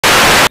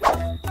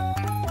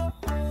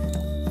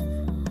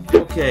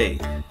Okay,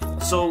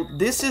 so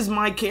this is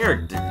my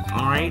character,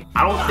 alright?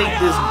 I don't think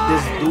this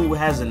dude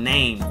has a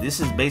name.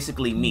 This is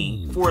basically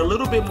me. For a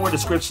little bit more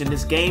description,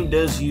 this game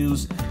does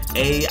use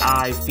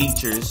AI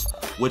features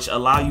which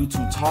allow you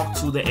to talk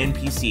to the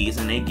NPCs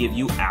and they give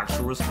you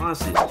actual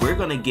responses. We're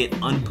gonna get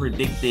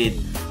unpredicted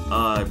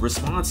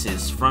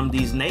responses from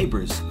these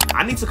neighbors.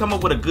 I need to come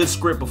up with a good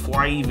script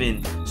before I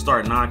even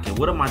start knocking.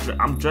 What am I?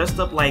 I'm dressed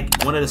up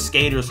like one of the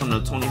skaters from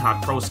the Tony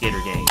Hawk Pro Skater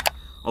game.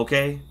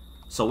 Okay,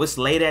 so it's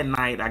late at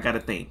night. I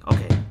gotta think.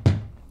 Okay,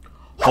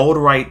 hold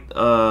right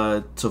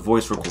to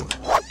voice record.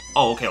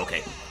 Oh,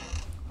 okay.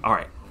 All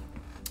right.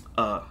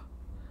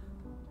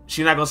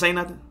 She not gonna say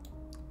nothing?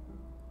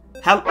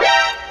 Hello?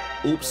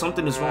 Oops,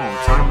 something is wrong.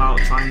 Time out.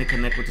 Trying to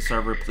connect with the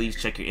server. Please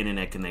check your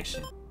internet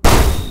connection.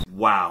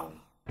 Wow.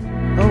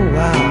 Oh,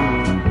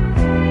 wow.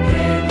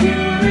 Can you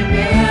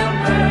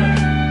remember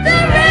the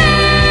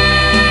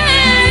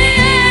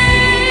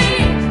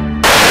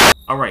rain?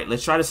 Alright,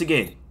 let's try this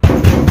again.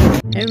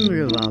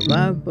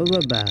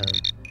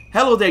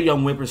 Hello there,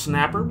 young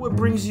whippersnapper. What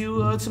brings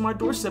you to my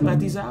doorstep at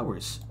these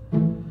hours?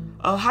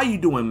 How you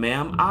doing,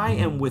 ma'am? I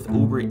am with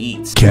Uber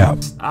Eats. Cap.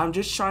 I'm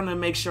just trying to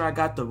make sure I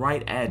got the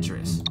right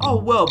address. Oh,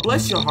 well,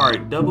 bless your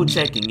heart. Double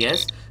checking,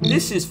 yes?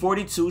 This is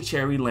 42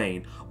 Cherry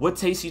Lane. What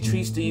tasty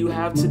treats do you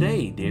have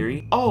today,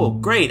 dearie? Oh,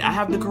 great. I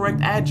have the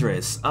correct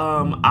address.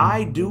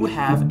 I do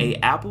have a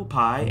apple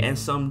pie and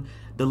some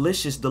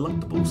delicious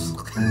delectables.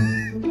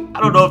 I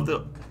don't know if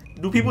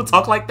do people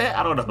talk like that?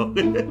 I don't know.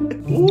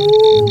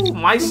 Ooh,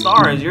 my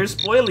stars, you're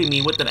spoiling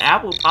me with an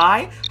apple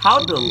pie.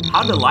 How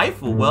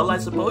delightful. Well, I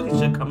suppose you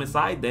should come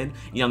inside then,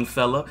 young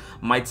fella.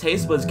 My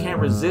taste buds can't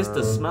resist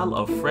the smell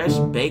of fresh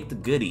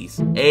baked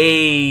goodies.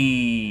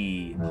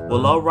 Hey.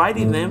 Well,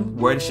 alrighty then.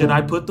 Where should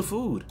I put the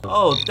food?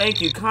 Oh, thank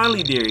you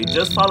kindly, dearie.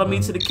 Just follow me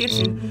to the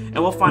kitchen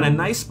and we'll find a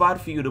nice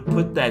spot for you to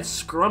put that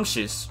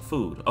scrumptious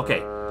food. Okay,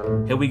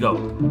 here we go.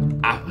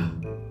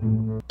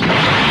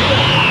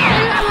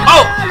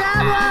 Oh!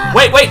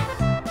 Wait!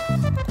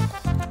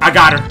 I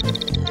got her.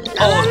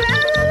 Oh,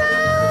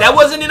 that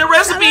wasn't in the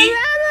recipe.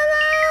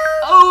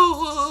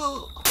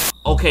 Oh.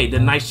 Okay, the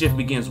night shift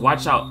begins.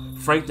 Watch out.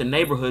 Frank the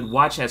neighborhood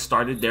watch has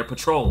started their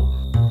patrol.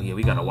 Yeah,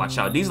 we gotta watch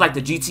out. These like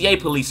the GTA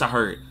police, I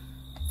heard.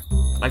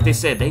 Like they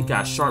said, they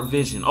got sharp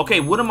vision. Okay,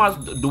 what am I?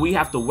 Do we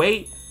have to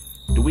wait?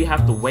 Do we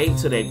have to wait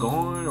till they're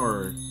gone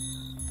or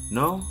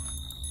no?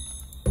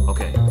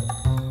 Okay.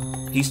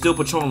 He's still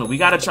patrolling. We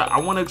gotta try. I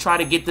want to try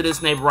to get to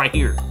this neighbor right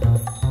here.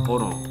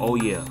 Hold on. Oh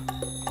yeah.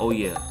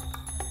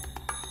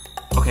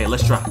 Okay,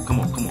 let's try.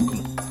 Come on.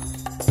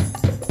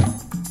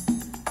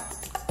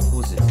 Who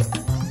is it?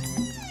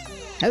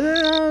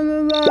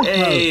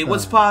 Hey,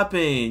 what's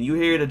poppin'? You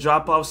here to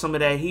drop off some of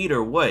that heat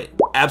or what?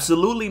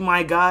 Absolutely,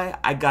 my guy.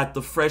 I got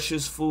the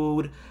freshest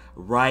food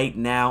right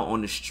now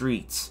on the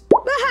streets.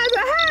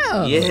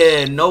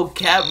 Yeah, no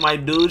cap, my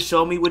dude.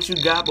 Show me what you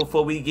got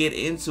before we get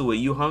into it.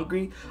 You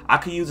hungry? I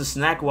could use a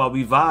snack while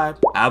we vibe.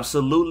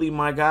 Absolutely,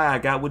 my guy. I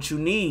got what you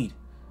need.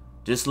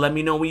 Just let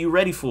me know when you're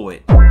ready for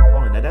it. Oh,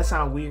 now that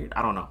sounds weird.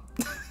 I don't know.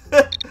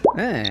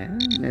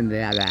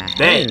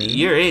 Bet,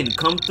 you're in.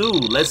 Come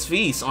through. Let's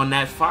feast on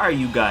that fire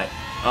you got.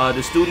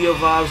 The studio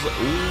vibes.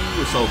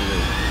 Ooh, it's over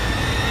there.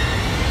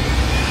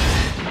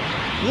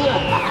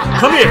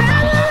 Come here.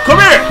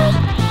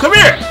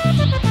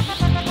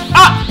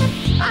 Ah!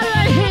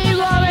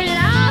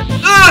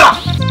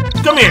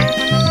 Come here.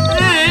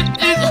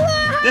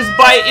 This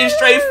bite is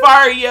straight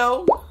fire,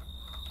 yo.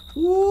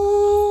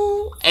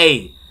 Ooh.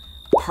 Hey,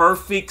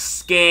 perfect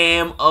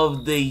scam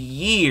of the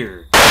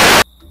year.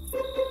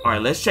 All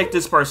right, let's check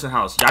this person's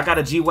house. Y'all got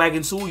a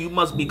G-Wagon too? You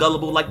must be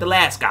gullible like the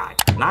last guy.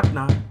 Knock,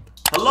 knock.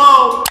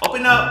 Hello?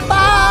 Open up.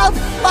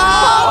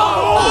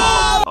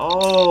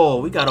 Oh,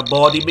 we got a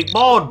Baldy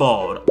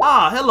McBald.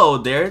 Ah, hello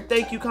there.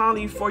 Thank you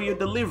kindly for your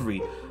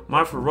delivery.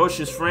 My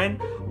ferocious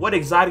friend, what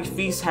exotic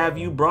feast have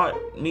you brought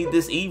me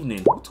this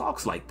evening? Who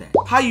talks like that?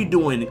 How you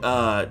doing,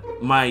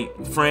 my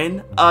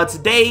friend?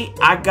 Today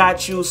I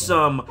got you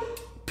some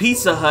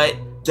Pizza Hut,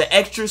 the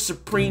extra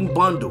supreme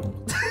bundle.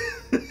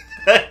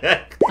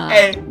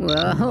 Hey.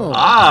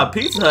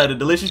 Pizza Hut, a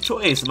delicious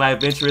choice, my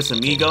adventurous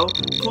amigo.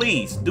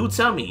 Please, do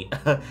tell me,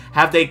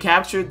 have they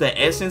captured the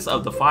essence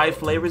of the 5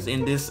 flavors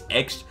in this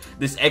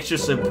extra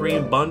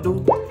supreme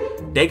bundle?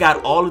 They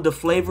got all of the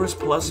flavors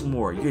plus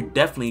more. You're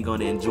definitely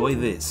gonna enjoy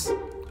this.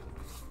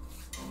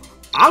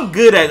 I'm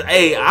good at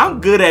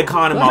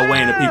conning my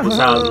way into people's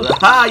houses.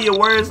 Your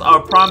words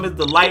are promised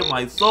to light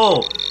my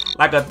soul.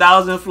 Like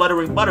 1,000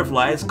 fluttering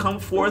butterflies, come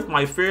forth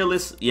my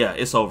fearless... Yeah,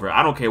 it's over.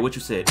 I don't care what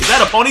you said. Is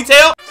that a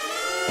ponytail?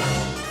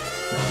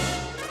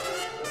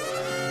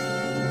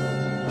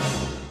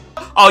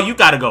 Oh, you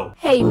gotta go.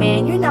 Hey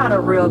man, you're not a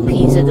real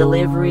pizza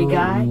delivery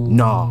guy.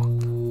 Nah,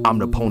 I'm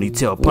the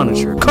ponytail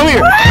punisher. Come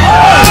here.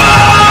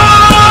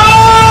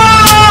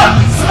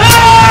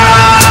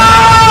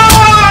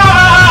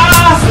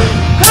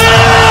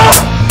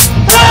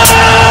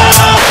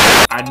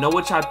 I know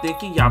what y'all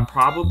thinking. Y'all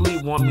probably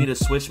want me to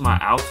switch my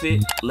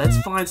outfit. Let's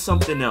find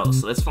something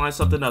else.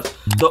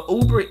 The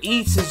Uber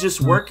Eats is just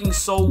working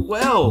so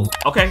well.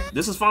 Okay,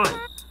 this is fine.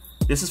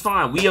 This is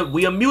fine. We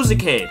a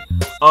music head.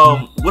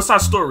 What's our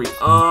story?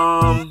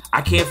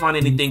 I can't find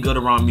anything good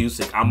around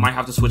music. I might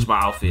have to switch my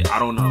outfit. I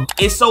don't know.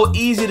 It's so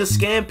easy to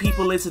scam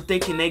people into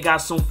thinking they got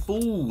some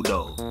food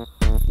though.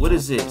 What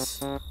is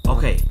this?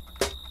 Okay.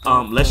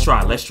 Let's try.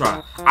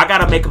 I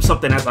gotta make up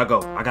something as I go.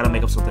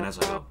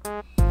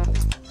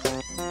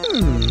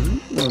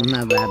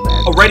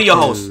 A radio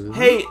host.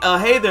 Hey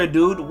there,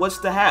 dude. What's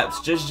the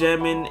haps? Just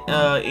jamming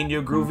in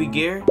your groovy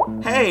gear?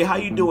 Hey, how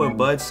you doing,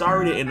 bud?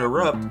 Sorry to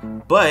interrupt,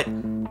 but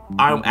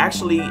I'm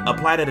actually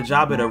applied at a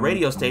job at a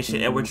radio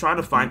station, and we're trying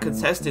to find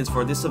contestants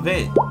for this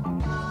event.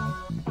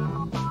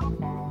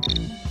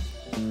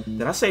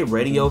 Did I say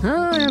radio?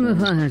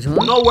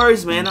 No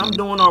worries, man. I'm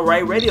doing all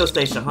right. Radio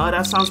station, huh?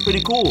 That sounds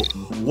pretty cool.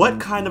 What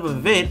kind of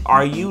event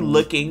are you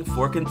looking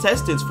for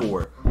contestants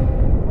for?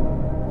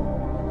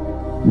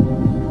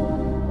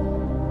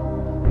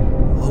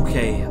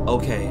 Okay.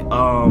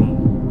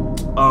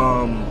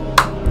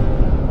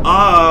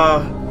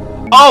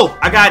 Oh,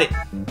 I got it.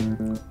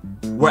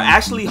 We're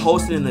actually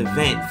hosting an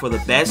event for the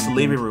best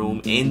living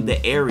room in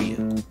the area.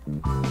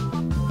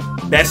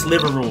 Best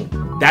living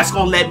room. That's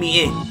gonna let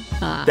me in.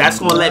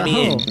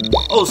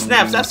 Oh,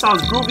 snaps, that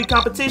sounds groovy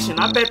competition.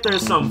 I bet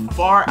there's some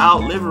far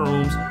out living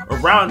rooms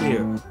around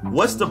here.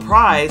 What's the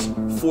prize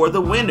for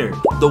the winner?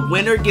 The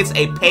winner gets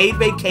a paid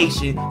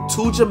vacation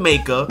to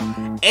Jamaica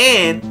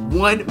and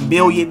 $1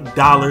 million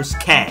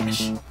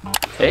cash.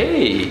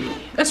 Hey,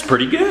 that's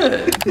pretty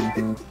good.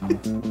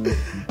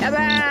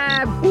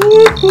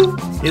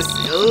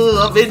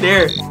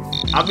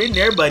 I'm in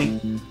there, buddy.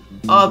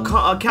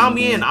 Count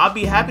me in. I'll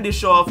be happy to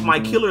show off my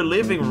killer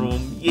living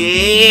room.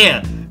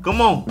 Yeah, come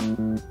on.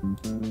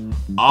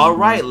 All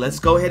right, let's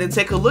go ahead and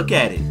take a look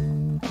at it.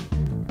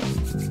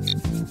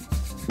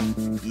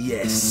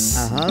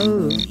 Yes.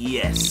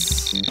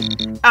 Yes.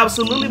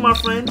 Absolutely, my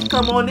friend.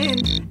 Come on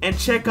in and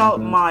check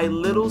out my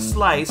little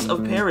slice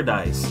of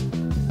paradise.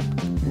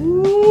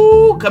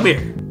 Ooh, come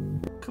here.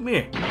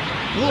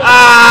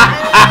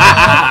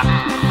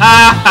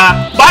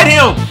 Bite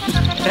him.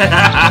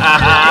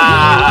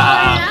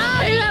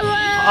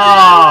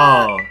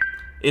 Oh,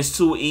 it's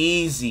too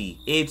easy.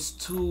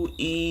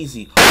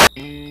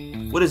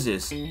 What is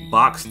this?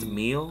 Boxed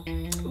meal?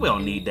 We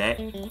don't need that.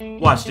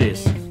 Watch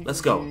this. Let's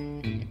go.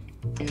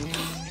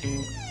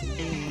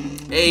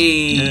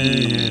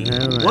 Hey,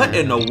 what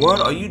in the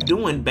world are you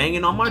doing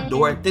banging on my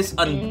door at this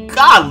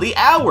ungodly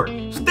hour?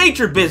 State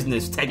your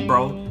business, tech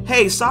bro.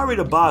 Hey, sorry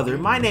to bother.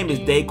 My name is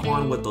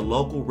Daquan with the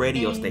local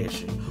radio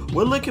station.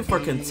 We're looking for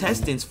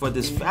contestants for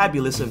this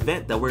fabulous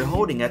event that we're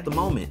holding at the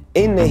moment.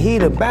 In the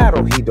heat of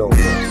battle, he don't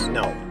miss.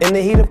 No. In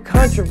the heat of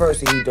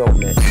controversy, he don't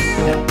miss.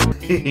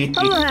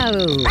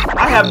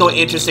 I have no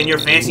interest in your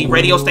fancy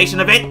radio station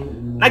event.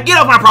 Now get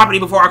off my property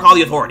before I call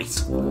the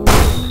authorities.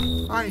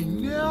 I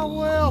ain't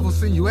never ever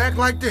seen you act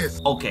like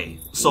this. Okay,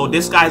 so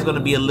this guy's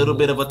gonna be a little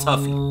bit of a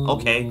toughie.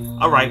 Okay,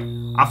 alright.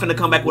 I'm finna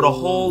come back with a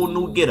whole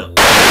new getup.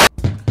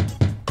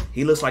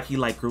 He looks like he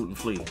like gluten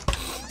free.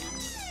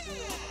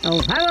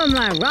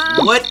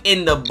 What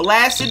in the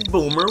blasted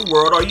boomer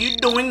world are you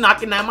doing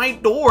knocking at my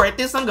door at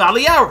this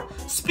ungodly hour?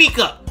 Speak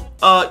up.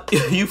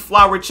 You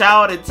flower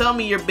child, and tell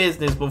me your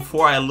business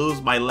before I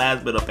lose my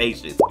last bit of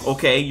patience.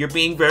 Okay, you're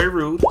being very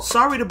rude.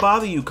 Sorry to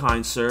bother you,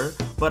 kind sir,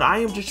 but I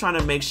am just trying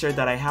to make sure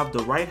that I have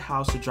the right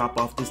house to drop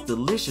off this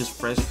delicious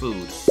fresh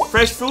food.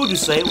 Fresh food, you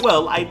say?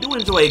 Well, I do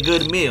enjoy a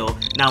good meal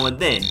now and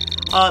then.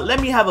 Let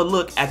me have a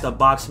look at the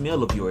box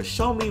meal of yours.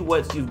 Show me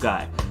what you've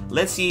got.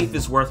 Let's see if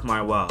it's worth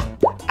my while.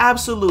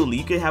 Absolutely,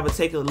 you can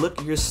take a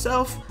look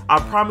yourself. I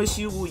promise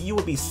you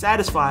will be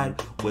satisfied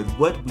with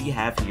what we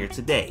have here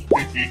today.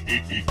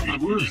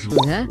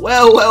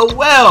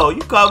 Well,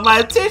 you caught my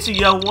attention,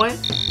 young one.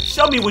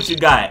 Show me what you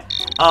got.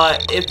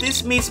 If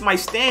this meets my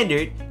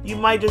standard, you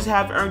might just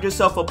have earned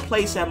yourself a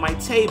place at my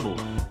table.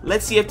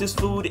 Let's see if this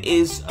food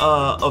is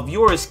of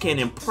yours can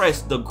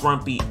impress the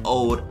grumpy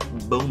old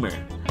boomer.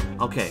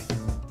 Okay.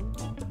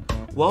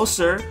 Well,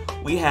 sir,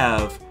 we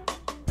have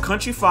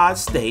country fried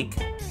steak,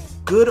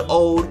 good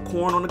old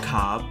corn on the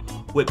cob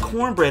with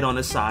cornbread on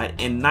the side,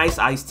 and nice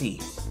iced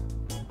tea.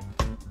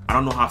 I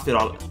don't know how I fit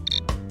all.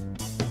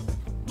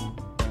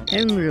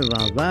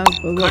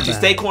 Country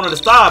steak, corn on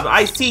the cob,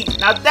 iced tea.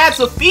 Now that's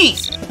a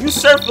feast. You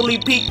certainly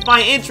piqued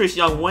my interest,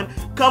 young one.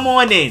 Come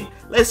on in.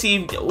 Let's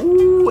see.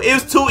 Ooh, it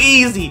was too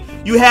easy.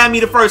 You had me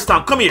the first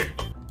time. Come here.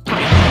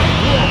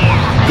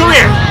 Come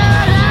here.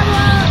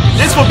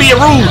 This will be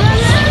rude.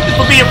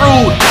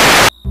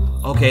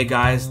 Okay,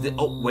 guys.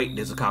 Oh, wait.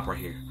 There's a cop right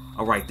here.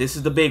 All right. This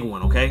is the big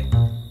one, okay?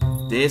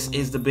 This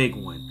is the big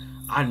one.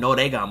 I know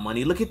they got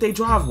money. Look at their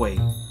driveway.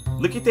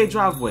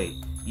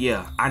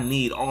 Yeah, I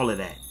need all of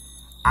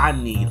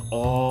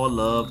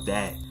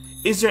that.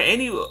 Is there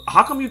any...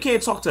 How come you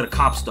can't talk to the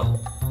cops, though?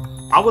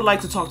 I would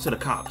like to talk to the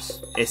cops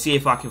and see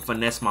if I can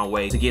finesse my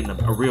way to getting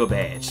a real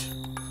badge.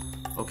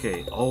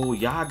 Okay. Oh,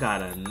 y'all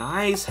got a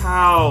nice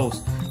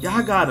house.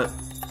 Y'all got a...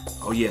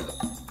 Oh, yeah.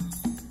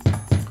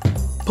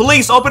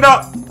 Police, open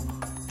up.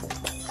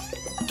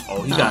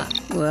 Oh, he got it.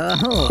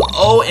 Whoa.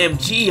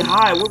 OMG,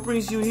 hi, what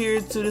brings you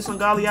here to this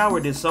ungodly hour?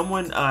 Did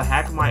someone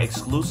hack my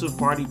exclusive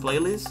party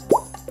playlist?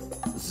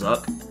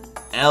 Zuck.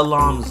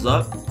 Elam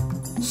Zuck.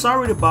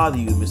 Sorry to bother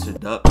you, Mr.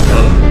 Duck.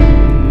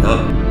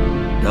 Duck.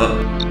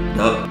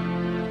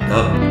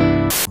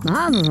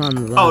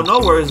 Oh, no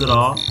worries at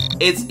all.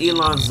 It's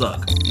Elon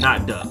Zuck,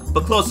 not Duck,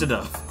 but close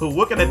enough.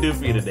 What can I do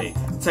for you today?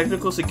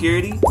 Technical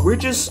security? We're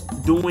just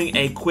doing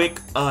a quick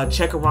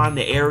check around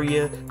the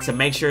area to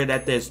make sure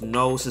that there's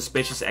no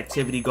suspicious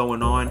activity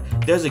going on.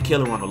 There's a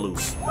killer on the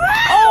loose.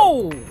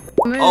 Oh!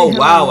 Oh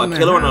wow, a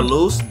killer on the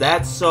loose?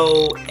 That's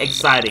so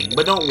exciting.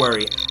 But don't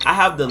worry, I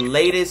have the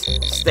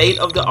latest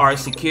state-of-the-art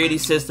security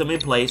system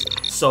in place,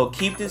 so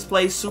keep this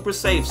place super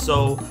safe.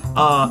 So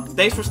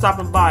thanks for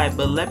stopping by,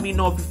 but let me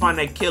know if you find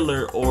that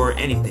killer or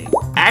anything.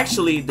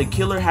 Actually, the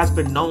killer has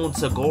been known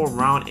to go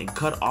around and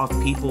cut off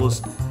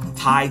people's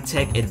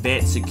high-tech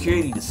advanced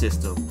security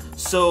system,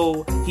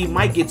 so he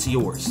might get to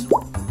yours.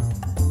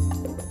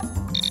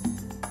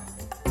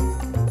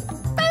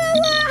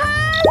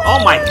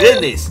 Oh my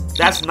goodness,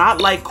 that's not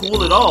like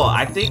cool at all.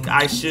 I think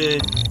I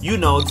should, you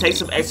know, take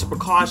some extra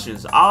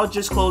precautions. I'll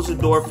just close the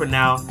door for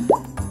now.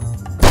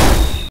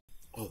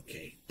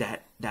 Okay,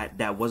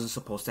 that wasn't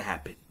supposed to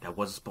happen. That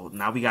wasn't supposed.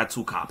 Now we got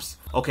 2 cops.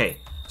 Okay,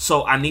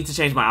 so I need to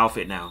change my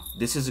outfit now.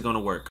 This isn't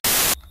gonna work.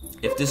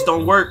 If this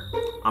don't work,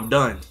 I'm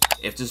done.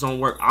 If this don't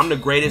work, I'm the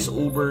greatest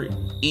Uber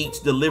Eats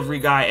delivery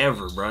guy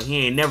ever, bro.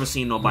 He ain't never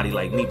seen nobody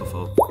like me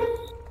before.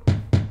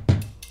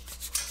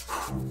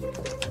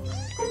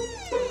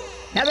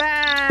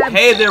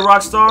 Hey there,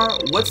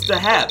 Rockstar. What's the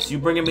haps? You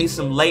bringing me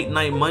some late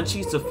night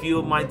munchies to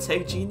fuel my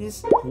tech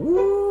genius?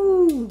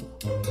 Woo!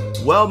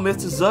 Well,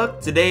 Mr. Zuck,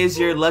 today is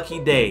your lucky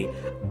day.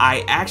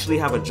 I actually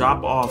have a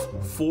drop off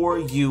for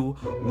you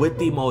with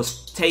the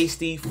most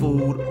tasty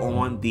food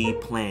on the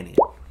planet.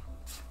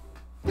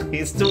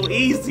 It's too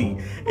easy.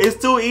 It's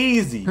too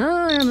easy.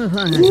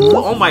 Ooh,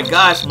 oh my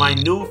gosh, my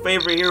new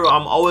favorite hero.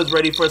 I'm always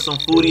ready for some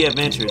foodie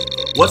adventures.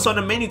 What's on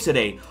the menu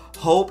today?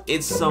 Hope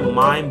it's some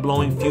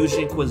mind-blowing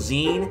fusion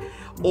cuisine,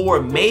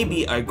 or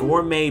maybe a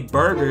gourmet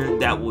burger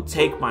that will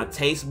take my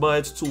taste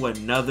buds to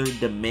another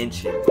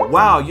dimension.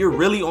 Wow, you're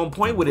really on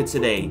point with it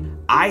today.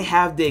 I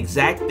have the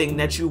exact thing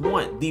that you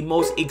want. The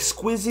most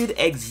exquisite,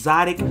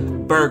 exotic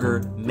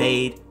burger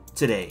made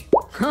today.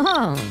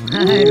 Oh,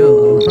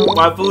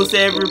 my food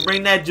saver,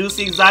 bring that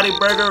juicy exotic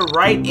burger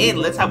right in.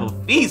 Let's have a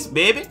feast,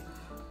 baby.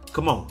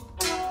 Come on.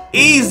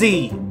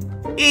 Easy.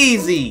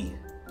 Easy.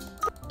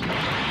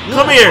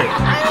 Come here.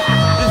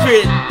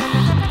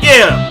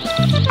 Yeah.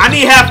 I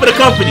need half of the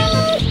company.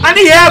 I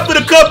need half of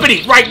the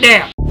company right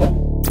now.